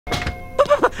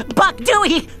Buck,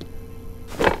 Dewey!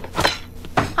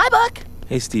 Hi, Buck.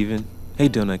 Hey, Steven. Hey,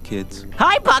 Donut Kids.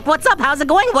 Hi, Buck, what's up? How's it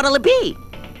going? What'll it be?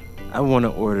 I want to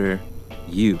order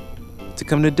you to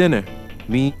come to dinner.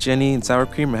 Me, Jenny, and Sour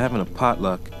Cream are having a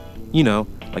potluck. You know,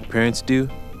 like parents do,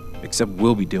 except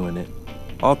we'll be doing it.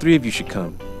 All three of you should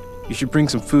come. You should bring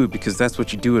some food because that's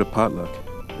what you do at a potluck.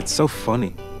 It's so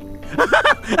funny.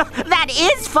 That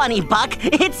is funny, Buck.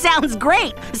 It sounds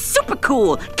great. Super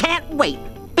cool. Can't wait.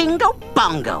 Bingo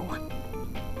bongo.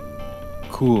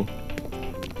 Cool.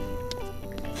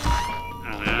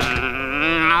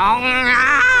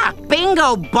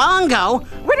 Bingo bongo?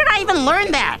 Where did I even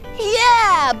learn that?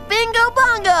 Yeah, bingo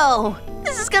bongo.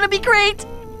 This is gonna be great.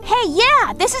 Hey,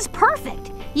 yeah, this is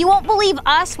perfect. You won't believe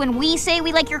us when we say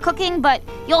we like your cooking, but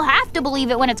you'll have to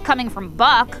believe it when it's coming from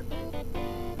Buck.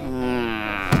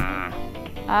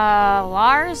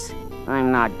 Lars?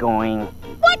 I'm not going.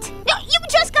 What? No, you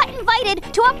just got invited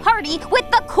to a party with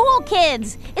the cool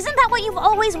kids. Isn't that what you've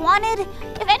always wanted?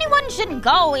 If anyone shouldn't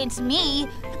go, it's me.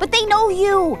 But they know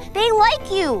you. They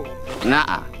like you.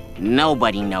 Nuh-uh.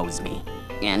 Nobody knows me.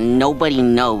 And nobody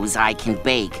knows I can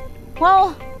bake.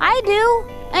 Well, I do.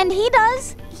 And he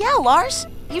does. Yeah, Lars,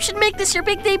 you should make this your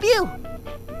big debut.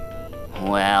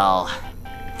 Well,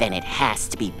 then it has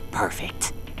to be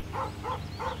perfect.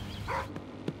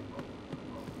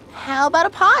 How about a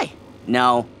pie?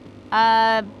 No.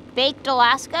 Baked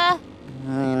Alaska?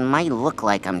 It might look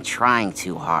like I'm trying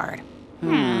too hard.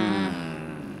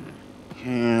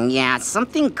 Yeah,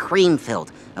 something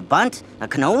cream-filled. A bunt, a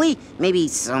cannoli, maybe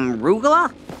some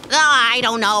arugula? I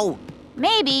don't know.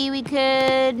 Maybe we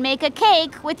could make a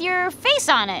cake with your face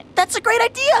on it. That's a great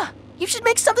idea. You should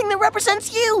make something that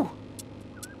represents you.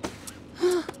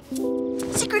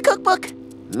 Secret cookbook.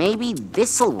 Maybe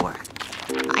this'll work.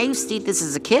 I used to eat this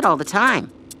as a kid all the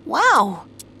time. Wow.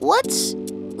 What's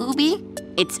ubi?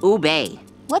 It's ube.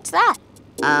 What's that?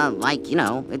 Like, you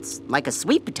know, it's like a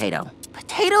sweet potato.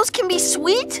 Potatoes can be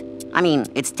sweet? I mean,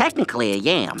 it's technically a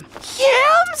yam.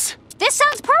 Yams? This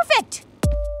sounds perfect.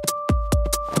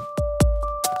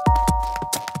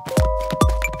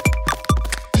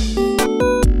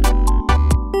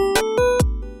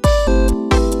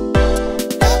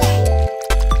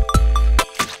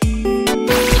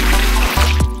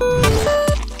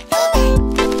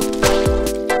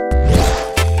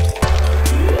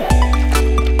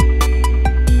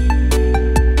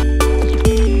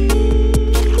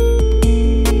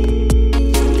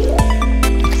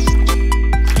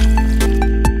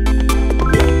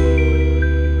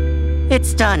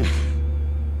 It's done.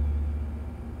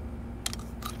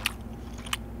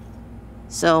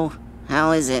 So,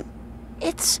 how is it?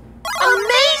 It's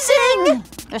amazing!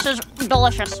 This is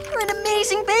delicious. You're an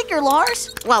amazing baker,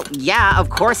 Lars. Well, yeah, of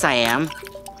course I am.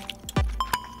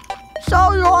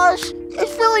 Sorry, Lars.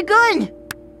 It's really good.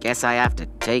 Guess I have to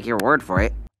take your word for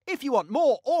it. If you want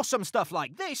more awesome stuff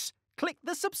like this, click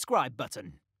the subscribe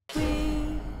button.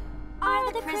 We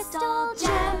are the crystal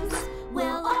gems.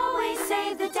 We'll